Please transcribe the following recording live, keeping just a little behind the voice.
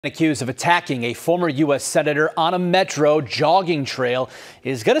Accused of attacking a former U.S. senator on a metro jogging trail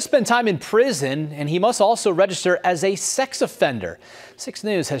is going to spend time in prison, and he must also register as a sex offender. 6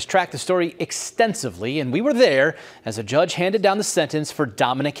 News has tracked the story extensively, and we were there as a judge handed down the sentence for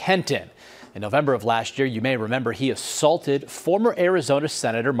Dominic Henton. In November of last year, you may remember he assaulted former Arizona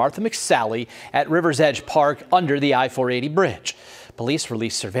Senator Martha McSally at River's Edge Park under the I-480 bridge. Police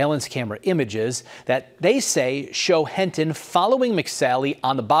released surveillance camera images that they say show Henton following McSally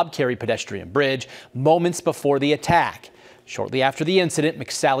on the Bob Carey pedestrian bridge moments before the attack. Shortly after the incident,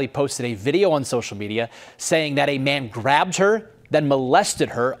 McSally posted a video on social media saying that a man grabbed her, then molested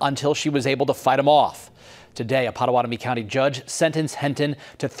her until she was able to fight him off. Today, a Pottawatomie County judge sentenced Henton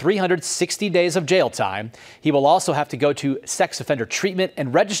to 360 days of jail time. He will also have to go to sex offender treatment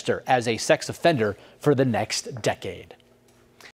and register as a sex offender for the next decade.